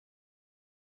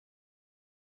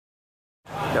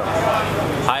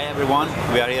everyone.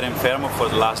 We are here in Fermo for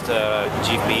the last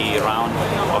GP round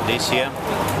of this year,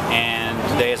 and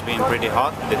today has been pretty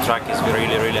hot. The track is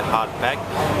really hard packed,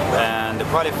 and the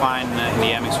qualifying in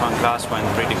the MX1 class went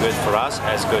pretty good for us,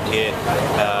 as good here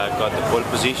got the pole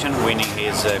position, winning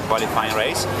his qualifying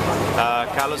race.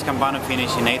 Carlos Campano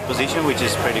finished in 8th position, which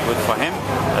is pretty good for him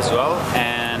as well,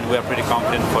 and we are pretty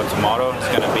confident for tomorrow.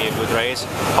 It's going to be a good race,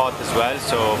 hot as well,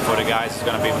 so for the guys it's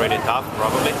going to be pretty tough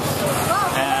probably,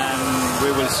 and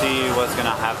we will see what's going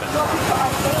to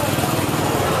happen.